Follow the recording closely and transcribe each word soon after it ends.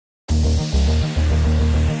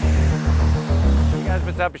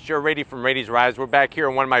what's up? It's your Raiti from Raiti's Rides. We're back here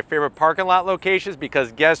in one of my favorite parking lot locations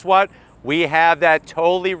because guess what? We have that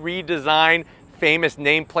totally redesigned, famous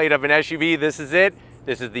nameplate of an SUV. This is it.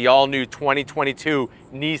 This is the all-new 2022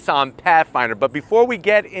 Nissan Pathfinder. But before we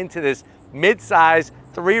get into this mid-size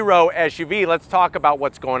 3-row SUV, let's talk about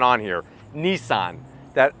what's going on here. Nissan,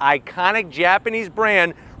 that iconic Japanese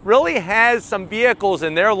brand, really has some vehicles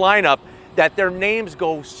in their lineup that their names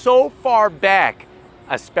go so far back,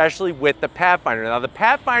 especially with the Pathfinder. Now, the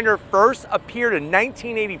Pathfinder first appeared in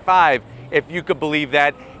 1985, if you could believe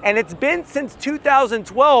that, and it's been since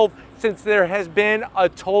 2012 since there has been a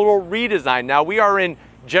total redesign. Now, we are in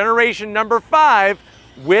generation number 5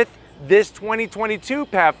 with this 2022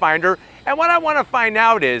 Pathfinder, and what I want to find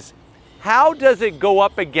out is, how does it go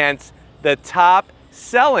up against the top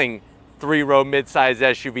selling 3-row midsize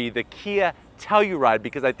SUV, the Kia Telluride?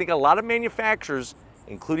 Because I think a lot of manufacturers,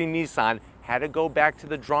 including Nissan, had to go back to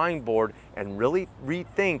the drawing board and really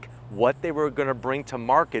rethink what they were going to bring to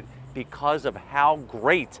market because of how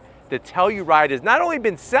great the Telluride has not only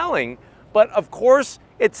been selling, but of course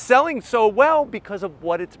it's selling so well because of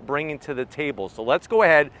what it's bringing to the table. So let's go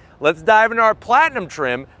ahead, let's dive into our platinum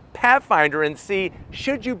trim Pathfinder and see,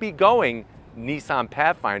 should you be going Nissan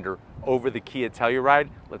Pathfinder over the Kia Telluride?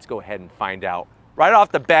 Let's go ahead and find out. Right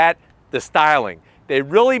off the bat, the styling. They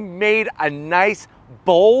really made a nice,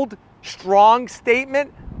 bold, strong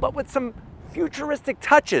statement, but with some futuristic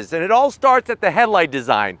touches. And it all starts at the headlight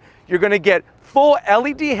design. You're gonna get full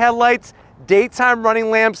LED headlights, daytime running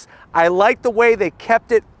lamps. I like the way they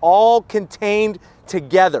kept it all contained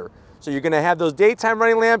together. So you're gonna have those daytime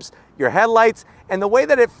running lamps, your headlights, and the way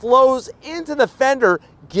that it flows into the fender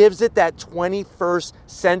gives it that 21st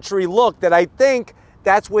century look that I think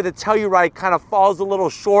that's where the Telluride kind of falls a little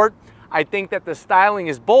short. I think that the styling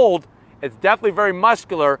is bold. It's definitely very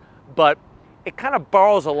muscular, but it kind of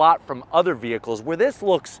borrows a lot from other vehicles where this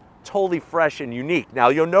looks totally fresh and unique. Now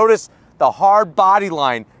you'll notice the hard body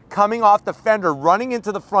line coming off the fender, running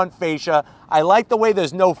into the front fascia. I like the way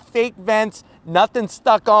there's no fake vents, nothing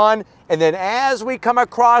stuck on. And then as we come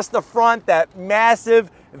across the front, that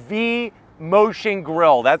massive V motion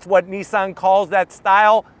grille. That's what Nissan calls that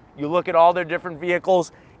style. You look at all their different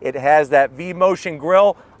vehicles, it has that V motion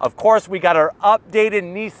grille. Of course, we got our updated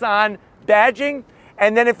Nissan badging.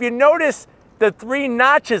 And then if you notice the 3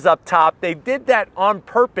 notches up top, they did that on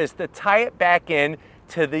purpose to tie it back in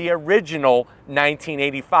to the original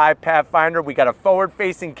 1985 Pathfinder. We got a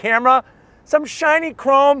forward-facing camera, some shiny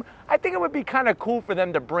chrome. I think it would be kind of cool for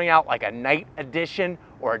them to bring out like a night edition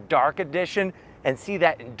or a dark edition and see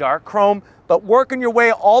that in dark chrome. But working your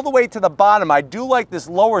way all the way to the bottom, I do like this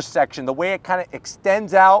lower section, the way it kind of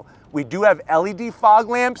extends out. We do have LED fog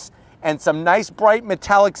lamps and some nice bright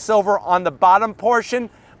metallic silver on the bottom portion.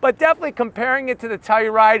 But definitely comparing it to the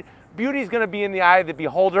Telluride, beauty is going to be in the eye of the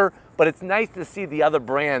beholder, but it's nice to see the other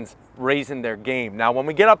brands raising their game. Now, when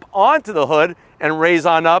we get up onto the hood and raise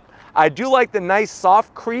on up, I do like the nice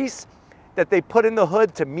soft crease that they put in the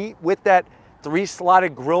hood to meet with that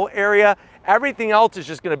 3-slotted grille area. Everything else is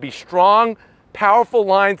just going to be strong, powerful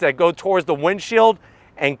lines that go towards the windshield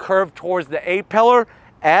and curve towards the A-pillar.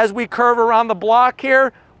 As we curve around the block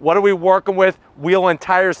here, what are we working with? Wheel and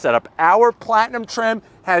tire setup. Our platinum trim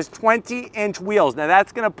has 20-inch wheels. Now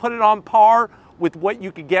that's going to put it on par with what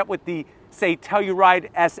you could get with the, say,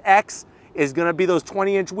 Telluride SX is going to be those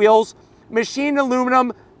 20-inch wheels. Machined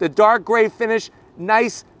aluminum, the dark gray finish,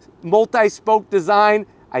 nice multi-spoke design.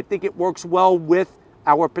 I think it works well with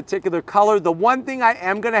our particular color. The one thing I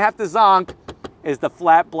am going to have to zonk is the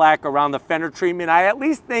flat black around the fender treatment. I at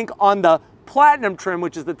least think on the platinum trim,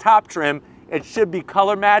 which is the top trim, it should be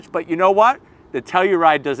color matched, but you know what? The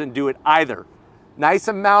Telluride doesn't do it either. Nice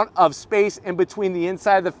amount of space in between the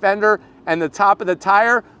inside of the fender and the top of the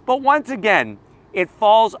tire, but once again, it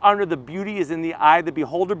falls under the beauty is in the eye of the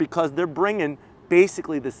beholder because they're bringing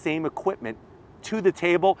basically the same equipment to the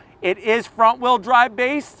table. It is front-wheel drive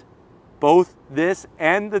based, both this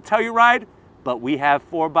and the Telluride, but we have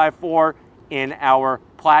 4x4 in our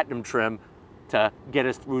platinum trim to get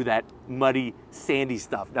us through that muddy, sandy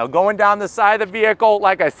stuff. Now, going down the side of the vehicle,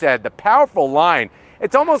 like I said, the powerful line.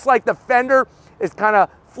 It's almost like the fender is kind of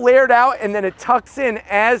flared out and then it tucks in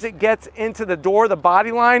as it gets into the door, the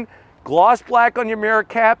body line. Gloss black on your mirror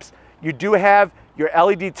caps. You do have your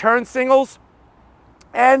LED turn signals.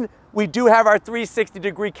 And we do have our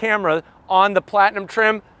 360-degree camera on the platinum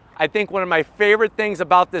trim. I think one of my favorite things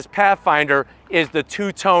about this Pathfinder is the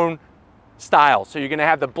 2-tone style. So you're gonna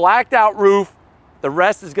have the blacked out roof. The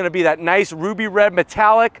rest is gonna be that nice ruby red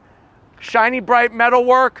metallic, shiny bright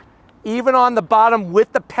metalwork, even on the bottom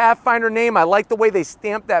with the Pathfinder name. I like the way they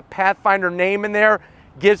stamped that Pathfinder name in there.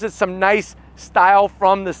 Gives it some nice style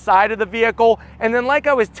from the side of the vehicle. And then like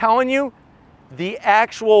I was telling you, the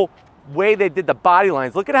actual way they did the body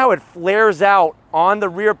lines, look at how it flares out on the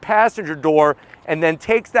rear passenger door and then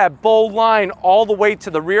takes that bold line all the way to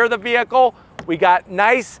the rear of the vehicle. We got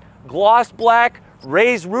nice gloss black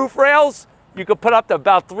raised roof rails. You could put up to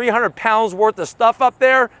about 300 pounds worth of stuff up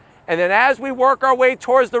there. And then as we work our way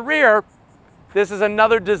towards the rear, this is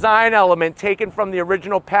another design element taken from the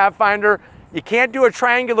original Pathfinder. You can't do a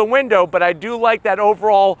triangular window, but I do like that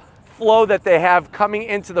overall flow that they have coming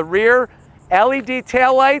into the rear. LED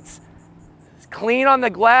taillights, clean on the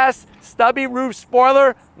glass, stubby roof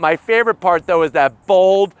spoiler. My favorite part though is that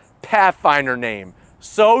bold Pathfinder name.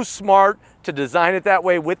 So smart to design it that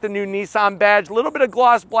way with the new Nissan badge. A little bit of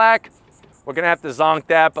gloss black. We're gonna have to zonk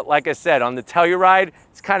that, but like I said, on the Telluride,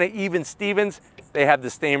 it's kind of even Stevens. They have the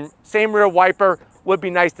same rear wiper. Would be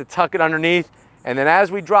nice to tuck it underneath. And then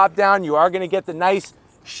as we drop down, you are gonna get the nice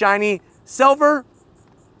shiny silver,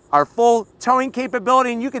 our full towing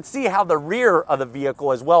capability, and you can see how the rear of the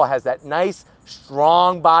vehicle as well has that nice,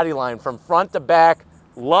 strong body line from front to back.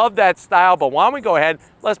 Love that style, but why don't we go ahead,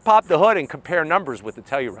 let's pop the hood and compare numbers with the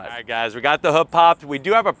Telluride. All right, guys, we got the hood popped. We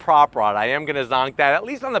do have a prop rod. I am gonna zonk that. At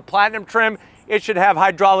least on the Platinum trim, it should have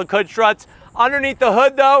hydraulic hood struts. Underneath the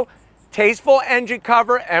hood though, tasteful engine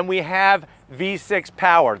cover, and we have V6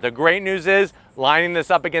 power. The great news is, lining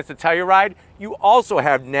this up against the Telluride, you also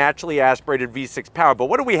have naturally aspirated V6 power. But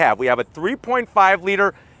what do we have? We have a 3.5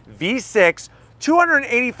 liter V6,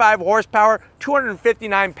 285 horsepower,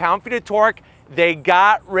 259 pound-feet of torque. They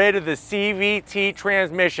got rid of the CVT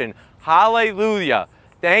transmission. Hallelujah.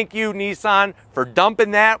 Thank you, Nissan, for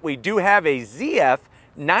dumping that. We do have a ZF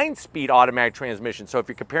 9-speed automatic transmission. So if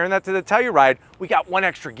you're comparing that to the Telluride, we got one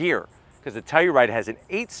extra gear because the Telluride has an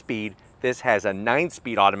 8-speed. This has a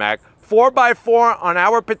 9-speed automatic. 4x4 on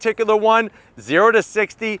our particular one, 0 to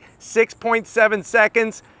 60, 6.7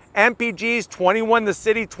 seconds. MPGs, 21 in the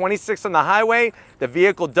city, 26 on the highway. The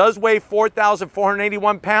vehicle does weigh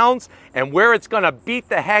 4,481 pounds, and where it's gonna beat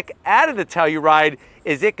the heck out of the Telluride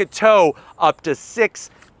is it could tow up to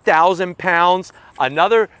 6,000 pounds.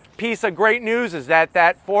 Another piece of great news is that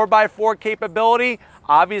 4x4 capability,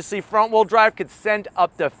 obviously front wheel drive, could send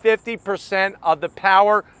up to 50% of the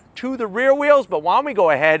power to the rear wheels. But why don't we go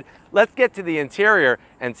ahead, let's get to the interior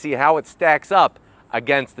and see how it stacks up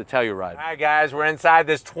against the Telluride. All right, guys, we're inside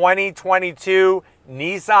this 2022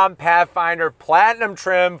 Nissan Pathfinder Platinum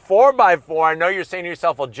trim 4x4. I know you're saying to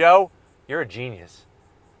yourself, well, Joe, you're a genius.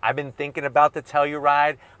 I've been thinking about the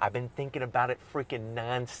Telluride. I've been thinking about it freaking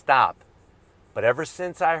nonstop. But ever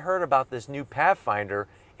since I heard about this new Pathfinder,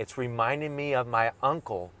 it's reminding me of my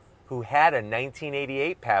uncle who had a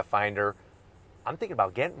 1988 Pathfinder. I'm thinking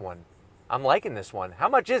about getting one. I'm liking this one. How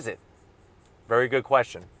much is it? Very good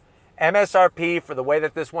question. MSRP for the way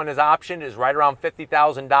that this one is optioned is right around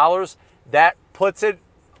 $50,000. That puts it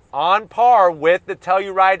on par with the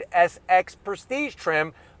Telluride SX Prestige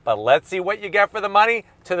trim, but let's see what you get for the money.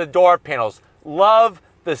 To the door panels. Love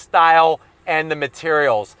the style and the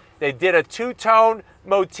materials. They did a two-tone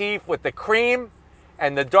motif with the cream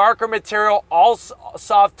and the darker material, all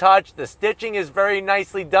soft touch. The stitching is very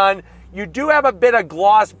nicely done. You do have a bit of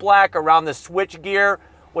gloss black around the switch gear,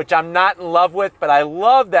 which I'm not in love with, but I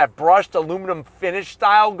love that brushed aluminum finish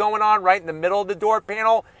style going on right in the middle of the door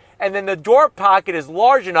panel. And then the door pocket is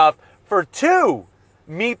large enough for 2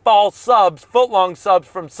 meatball subs, foot-long subs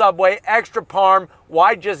from Subway, extra parm.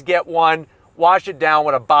 Why just get one? Wash it down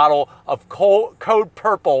with a bottle of Code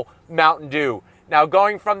Purple Mountain Dew. Now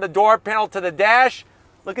going from the door panel to the dash,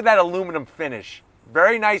 look at that aluminum finish.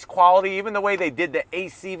 Very nice quality, even the way they did the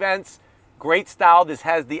AC vents. Great style. This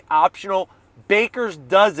has the optional Baker's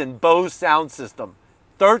Dozen Bose sound system.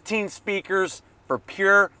 13 speakers for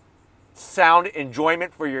pure sound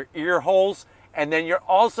enjoyment for your ear holes. And then you're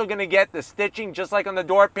also going to get the stitching just like on the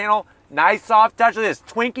door panel. Nice soft touch of this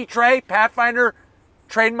Twinkie tray, Pathfinder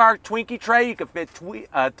trademark Twinkie tray. You can fit 3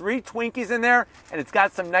 Twinkies in there, and it's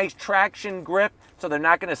got some nice traction grip so they're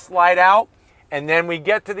not going to slide out. And then we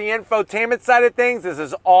get to the infotainment side of things. This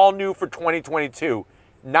is all new for 2022.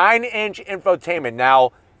 9-inch infotainment.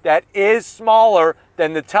 Now, that is smaller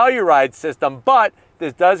than the Telluride system, but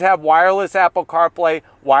this does have wireless Apple CarPlay,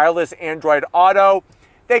 wireless Android Auto.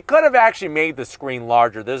 They could have actually made the screen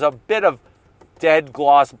larger. There's a bit of dead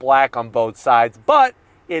gloss black on both sides, but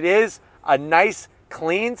it is a nice,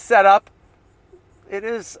 clean setup. It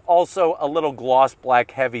is also a little gloss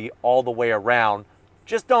black heavy all the way around.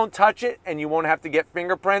 Just don't touch it and you won't have to get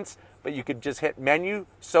fingerprints, but you could just hit menu,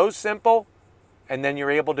 so simple, and then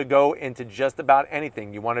you're able to go into just about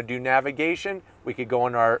anything. You want to do navigation, we could go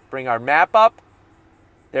on bring our map up.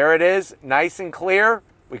 There it is, nice and clear.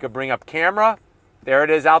 We could bring up camera. There it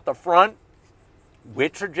is out the front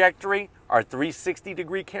with trajectory. Our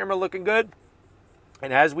 360-degree camera looking good.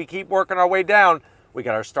 And as we keep working our way down, we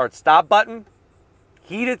got our start-stop button,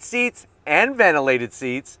 heated seats and ventilated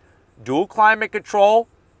seats, dual climate control,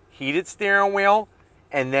 heated steering wheel,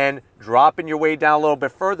 and then dropping your way down a little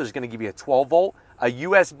bit further is going to give you a 12-volt, a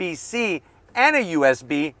USB-C, and a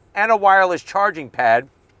USB, and a wireless charging pad.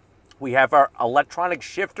 We have our electronic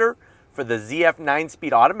shifter for the ZF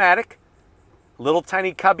 9-speed automatic. Little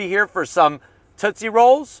tiny cubby here for some Tootsie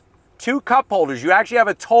Rolls. 2 cup holders. You actually have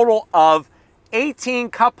a total of 18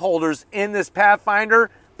 cup holders in this Pathfinder,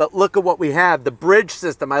 but look at what we have, the bridge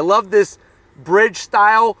system. I love this bridge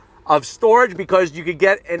style of storage because you could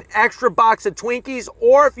get an extra box of Twinkies,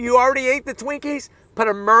 or if you already ate the Twinkies, put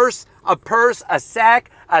a purse, a sack,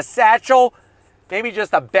 a satchel, maybe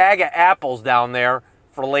just a bag of apples down there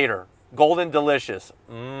for later. Golden delicious.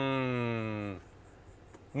 Mode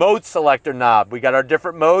selector knob. We got our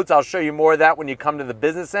different modes. I'll show you more of that when you come to the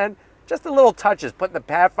business end. Just a little touches, putting the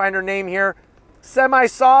Pathfinder name here.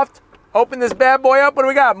 Semi-soft. Open this bad boy up. What do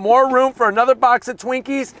we got? More room for another box of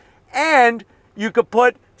Twinkies. And you could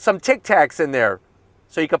put some Tic Tacs in there.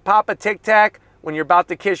 So you could pop a Tic Tac when you're about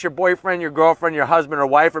to kiss your boyfriend, your girlfriend, your husband or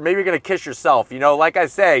wife, or maybe you're going to kiss yourself. You know, like I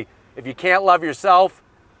say, if you can't love yourself,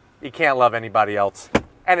 you can't love anybody else.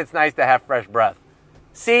 And it's nice to have fresh breath.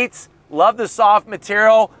 Seats. Love the soft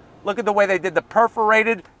material. Look at the way they did the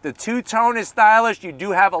perforated. The two-tone is stylish. You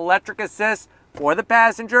do have electric assist for the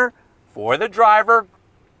passenger, for the driver,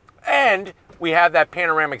 and we have that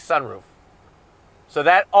panoramic sunroof. So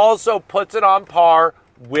that also puts it on par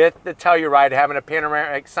with the Telluride having a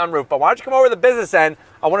panoramic sunroof. But why don't you come over to the business end?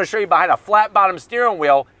 I want to show you behind a flat bottom steering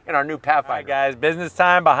wheel in our new Pathfinder. All right, guys, business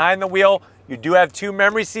time behind the wheel. You do have 2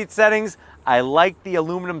 memory seat settings. I like the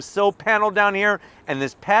aluminum sill panel down here, and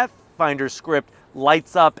this Pathfinder script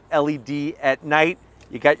lights up LED at night.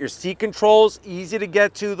 You got your seat controls, easy to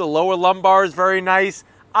get to. The lower lumbar is very nice.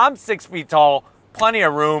 I'm 6 feet tall, plenty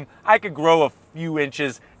of room. I could grow a few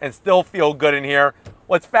inches and still feel good in here.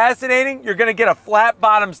 What's fascinating, you're gonna get a flat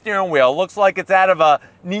bottom steering wheel. Looks like it's out of a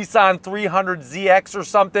Nissan 300ZX or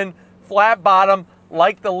something. Flat bottom,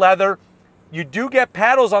 like the leather. You do get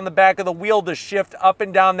paddles on the back of the wheel to shift up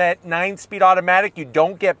and down that 9-speed automatic. You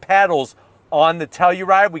don't get paddles on the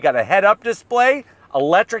Telluride. We got a head-up display,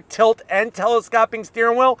 electric tilt and telescoping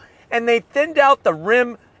steering wheel, and they thinned out the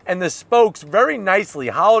rim and the spokes very nicely,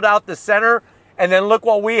 hollowed out the center, and then look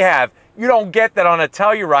what we have. You don't get that on a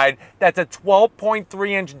Telluride. That's a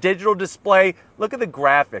 12.3-inch digital display. Look at the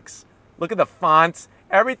graphics. Look at the fonts.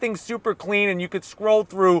 Everything's super clean, and you could scroll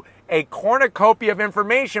through a cornucopia of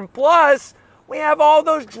information. Plus, we have all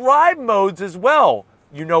those drive modes as well.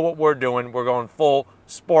 You know what we're doing. We're going full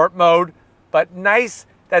sport mode. But nice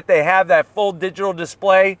that they have that full digital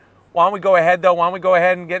display. Why don't we go ahead, though? Why don't we go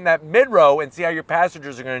ahead and get in that mid-row and see how your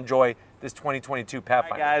passengers are going to enjoy this 2022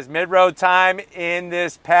 Pathfinder. All right, guys, mid-row time in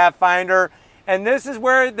this Pathfinder. And this is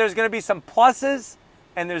where there's going to be some pluses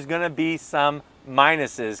and there's going to be some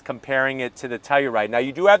minuses comparing it to the Telluride. Now,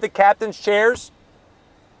 you do have the captain's chairs.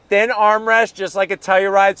 Thin armrest, just like a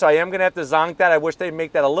Telluride, so I am going to have to zonk that. I wish they'd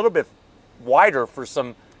make that a little bit wider for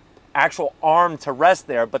some actual arm to rest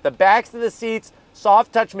there. But the backs of the seats,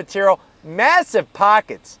 soft touch material, massive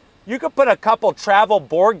pockets. You could put a couple travel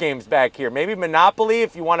board games back here. Maybe Monopoly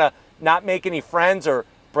if you want to not make any friends or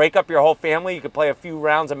break up your whole family. You could play a few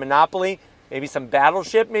rounds of Monopoly, maybe some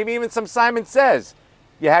Battleship, maybe even some Simon Says.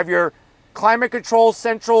 You have your climate control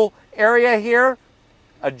central area here.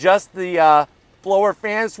 Adjust the blower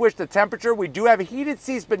fan, switch the temperature. We do have heated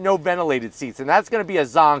seats, but no ventilated seats. And that's going to be a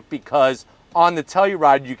zonk because on the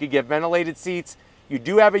Telluride, you could get ventilated seats. You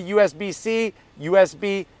do have a USB-C,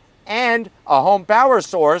 USB, and a home power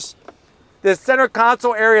source. This center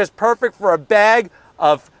console area is perfect for a bag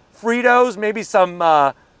of Fritos, maybe some,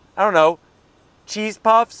 I don't know, cheese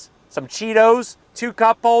puffs, some Cheetos, 2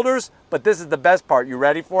 cup holders. But this is the best part. You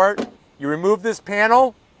ready for it? You remove this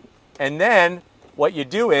panel, and then what you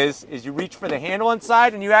do is you reach for the handle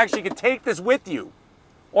inside, and you actually can take this with you.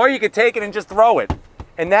 Or you could take it and just throw it.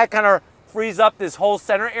 And that kind of frees up this whole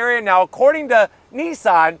center area. Now, according to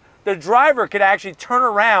Nissan, the driver could actually turn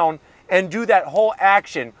around and do that whole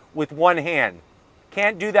action with one hand.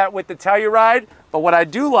 Can't do that with the Telluride, but what I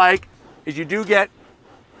do like is you do get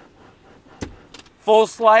full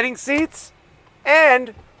sliding seats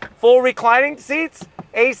and full reclining seats,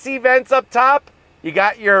 AC vents up top. You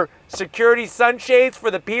got your security sunshades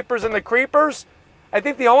for the peepers and the creepers. I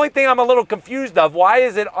think the only thing I'm a little confused of, why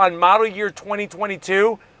is it on model year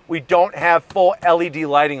 2022, we don't have full LED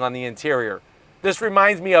lighting on the interior? This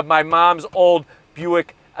reminds me of my mom's old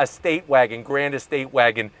Buick estate wagon, grand estate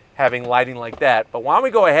wagon, having lighting like that. But why don't we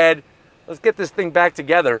go ahead, let's get this thing back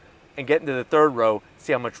together and get into the third row,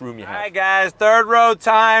 see how much room you have. All right, guys, third row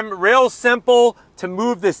time. Real simple to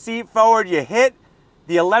move the seat forward. You hit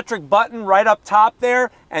the electric button right up top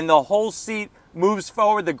there, and the whole seat moves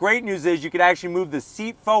forward. The great news is you could actually move the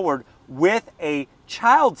seat forward with a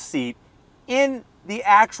child seat in the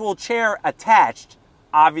actual chair attached,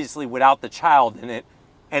 obviously without the child in it,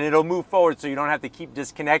 and it'll move forward so you don't have to keep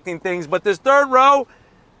disconnecting things. But this third row,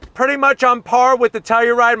 pretty much on par with the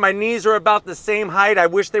Telluride. My knees are about the same height. I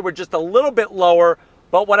wish they were just a little bit lower,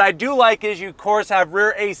 but what I do like is you, of course, have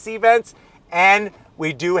rear AC vents, and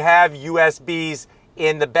we do have USBs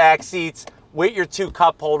in the back seats with your 2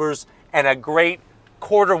 cup holders and a great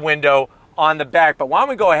quarter window on the back. But why don't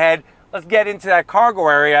we go ahead, let's get into that cargo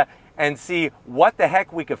area and see what the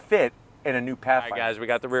heck we could fit in a new Pathfinder. All right, guys, we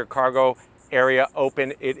got the rear cargo area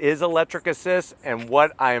open. It is electric assist, and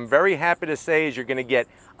what I am very happy to say is you're gonna get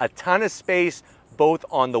a ton of space both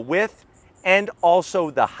on the width and also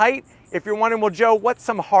the height. If you're wondering, well, Joe, what's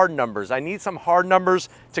some hard numbers? I need some hard numbers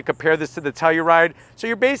to compare this to the Telluride. So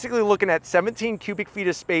you're basically looking at 17 cubic feet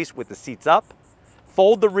of space with the seats up.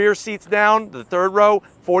 Fold the rear seats down, the third row,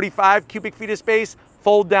 45 cubic feet of space.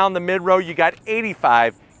 Fold down the mid row, you got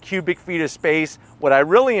 85 cubic feet of space. What I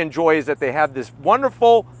really enjoy is that they have this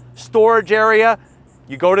wonderful storage area.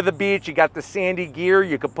 You go to the beach, you got the sandy gear,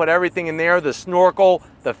 you could put everything in there, the snorkel,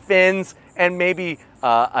 the fins, and maybe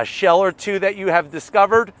a shell or two that you have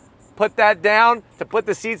discovered. Put that down. To put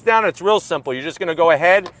the seats down, it's real simple. You're just gonna go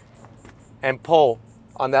ahead and pull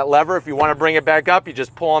on that lever. If you wanna bring it back up, you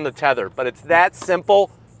just pull on the tether. But it's that simple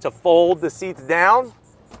to fold the seats down.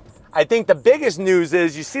 I think the biggest news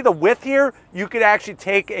is, you see the width here? You could actually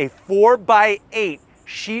take a 4x8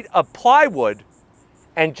 sheet of plywood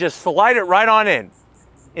and just slide it right on in.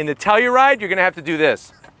 In the Telluride, you're gonna have to do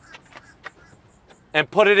this and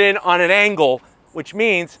put it in on an angle, which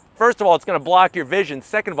means, first of all, it's gonna block your vision.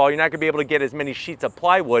 Second of all, you're not gonna be able to get as many sheets of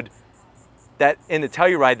plywood that in the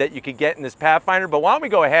Telluride that you could get in this Pathfinder. But why don't we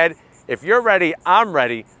go ahead, if you're ready, I'm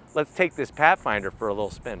ready. Let's take this Pathfinder for a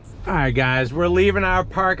little spin. All right, guys, we're leaving our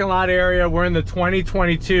parking lot area. We're in the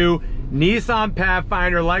 2022 Nissan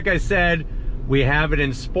Pathfinder. Like I said, we have it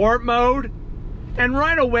in sport mode. And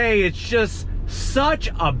right away, it's just such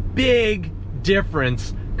a big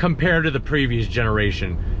difference compared to the previous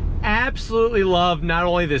generation. Absolutely love not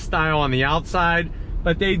only the style on the outside,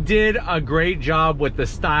 but they did a great job with the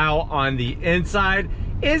style on the inside.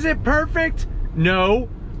 Is it perfect? No,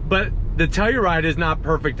 but the Telluride is not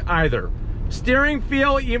perfect either. Steering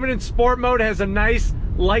feel, even in sport mode, has a nice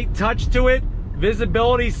light touch to it.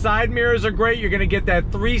 Visibility, side mirrors are great. You're gonna get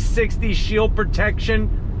that 360 shield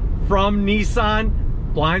protection from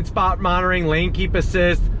Nissan. Blind spot monitoring, lane keep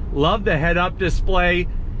assist. Love the head-up display.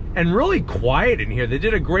 And really quiet in here. They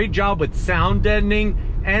did a great job with sound deadening,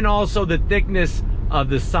 and also the thickness of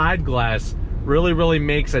the side glass really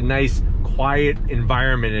makes a nice quiet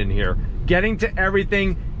environment in here. Getting to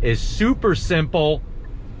everything is super simple,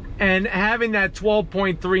 and having that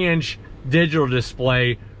 12.3-inch digital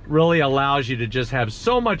display really allows you to just have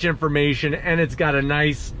so much information, and it's got a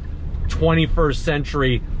nice 21st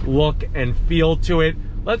century look and feel to it.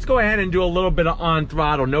 Let's go ahead and do a little bit of on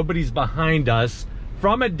throttle. Nobody's behind us.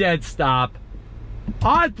 From a dead stop,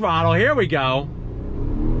 on throttle, here we go.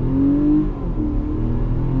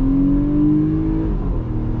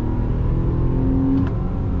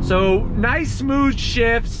 So nice smooth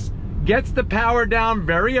shifts, gets the power down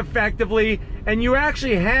very effectively, and you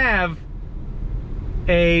actually have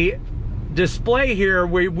a display here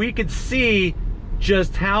where we could see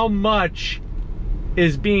just how much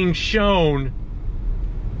is being shown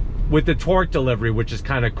with the torque delivery, which is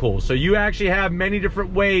kind of cool. So you actually have many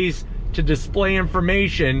different ways to display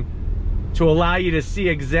information to allow you to see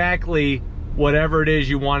exactly whatever it is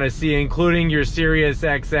you want to see, including your Sirius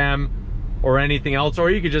XM or anything else,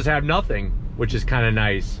 or you could just have nothing, which is kind of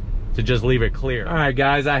nice to just leave it clear. All right,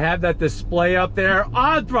 guys, I have that display up there.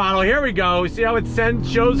 On throttle, here we go. See how it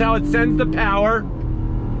shows how it sends the power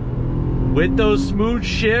with those smooth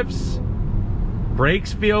shifts.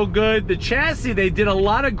 Brakes feel good. The chassis, they did a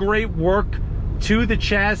lot of great work to the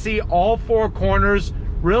chassis, all 4 corners,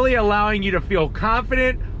 really allowing you to feel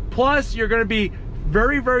confident. Plus, you're going to be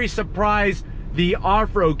very surprised the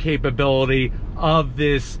off-road capability of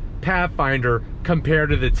this Pathfinder compared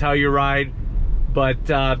to the Telluride.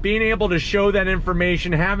 But being able to show that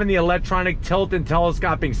information, having the electronic tilt and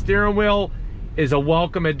telescoping steering wheel is a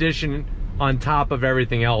welcome addition on top of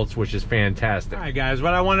everything else, which is fantastic. All right, guys,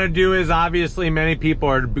 what I want to do is, obviously many people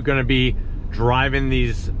are going to be driving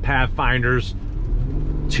these Pathfinders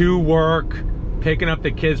to work, picking up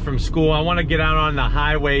the kids from school. I want to get out on the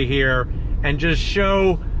highway here and just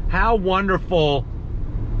show how wonderful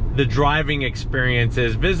the driving experience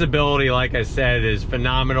is. Visibility, like I said, is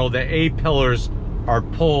phenomenal. The A-pillars are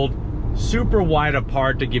pulled super wide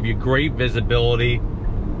apart to give you great visibility.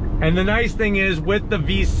 And the nice thing is, with the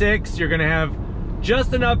V6, you're gonna have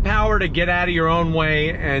just enough power to get out of your own way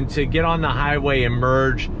and to get on the highway and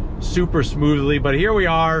merge super smoothly. But here we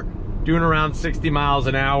are doing around 60 miles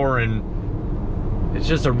an hour, and it's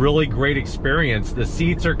just a really great experience. The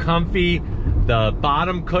seats are comfy. The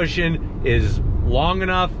bottom cushion is long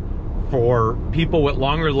enough for people with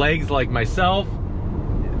longer legs like myself.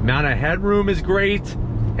 Amount of headroom is great,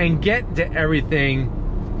 and getting to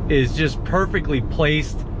everything is just perfectly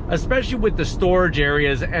placed, especially with the storage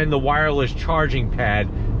areas and the wireless charging pad.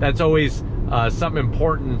 That's always something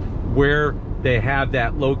important, where they have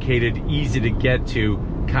that located, easy to get to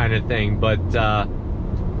kind of thing. But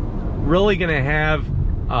really gonna have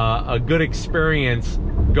a good experience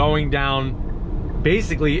going down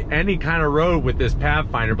basically any kind of road with this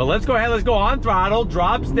Pathfinder. But let's go ahead, let's go on throttle,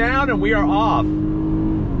 drops down, and we are off.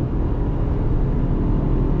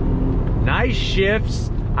 Nice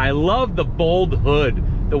shifts. I love the bold hood.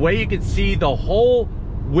 The way you can see the whole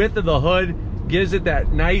width of the hood gives it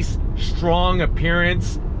that nice, strong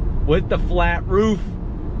appearance with the flat roof.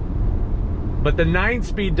 But the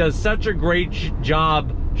 9-speed does such a great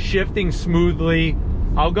job shifting smoothly.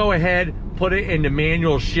 I'll go ahead, put it into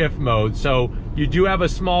manual shift mode. So you do have a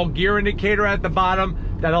small gear indicator at the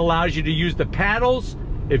bottom that allows you to use the paddles.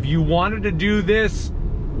 If you wanted to do this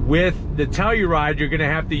with the Telluride, you're gonna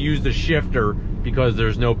have to use the shifter because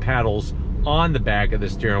there's no paddles on the back of the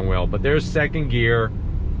steering wheel. But there's second gear.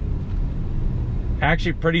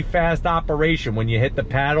 Actually pretty fast operation. When you hit the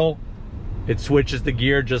paddle, it switches the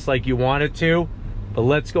gear just like you want it to. But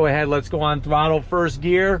let's go ahead, let's go on throttle, first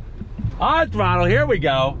gear. On throttle, here we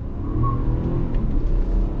go.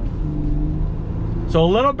 So a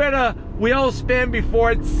little bit of wheel spin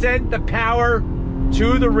before it sent the power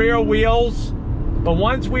to the rear wheels. But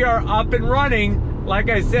once we are up and running, like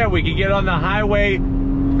I said, we can get on the highway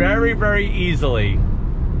very, very easily.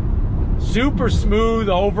 Super smooth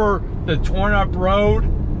over the torn up road.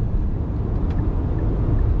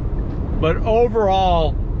 But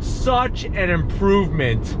overall, such an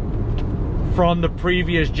improvement from the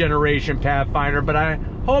previous generation Pathfinder. But I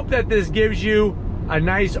hope that this gives you a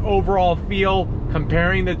nice overall feel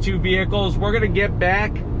comparing the two vehicles. We're gonna get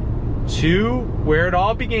back to where it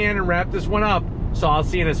all began and wrap this one up. So I'll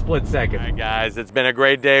see you in a split second. All right, guys, it's been a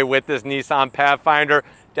great day with this Nissan Pathfinder.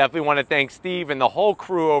 Definitely want to thank Steve and the whole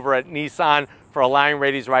crew over at Nissan for allowing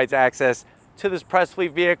Raiti's Rides access to this press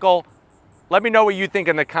fleet vehicle. Let me know what you think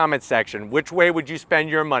in the comments section. Which way would you spend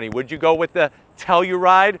your money? Would you go with the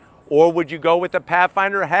Telluride or would you go with the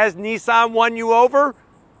Pathfinder? Has Nissan won you over?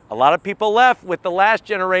 A lot of people left with the last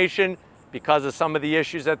generation because of some of the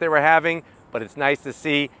issues that they were having, but it's nice to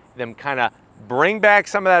see them kind of bring back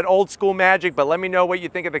some of that old school magic. But let me know what you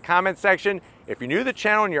think in the comments section. If you're new to the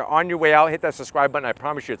channel and you're on your way out, hit that subscribe button. I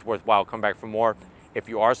promise you it's worthwhile. Come back for more. If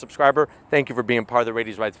you are a subscriber, thank you for being part of the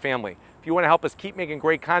Raiti's Rides family. If you want to help us keep making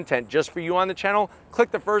great content just for you on the channel,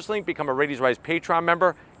 click the first link, become a Raiti's Rides Patreon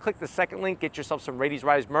member. Click the second link, get yourself some Raiti's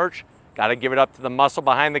Rides merch. Got to give it up to the muscle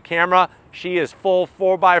behind the camera. She is full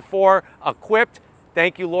 4x4 equipped.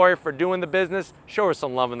 Thank you, Lori, for doing the business. Show her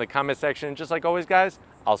some love in the comment section. And just like always, guys,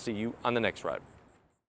 I'll see you on the next ride.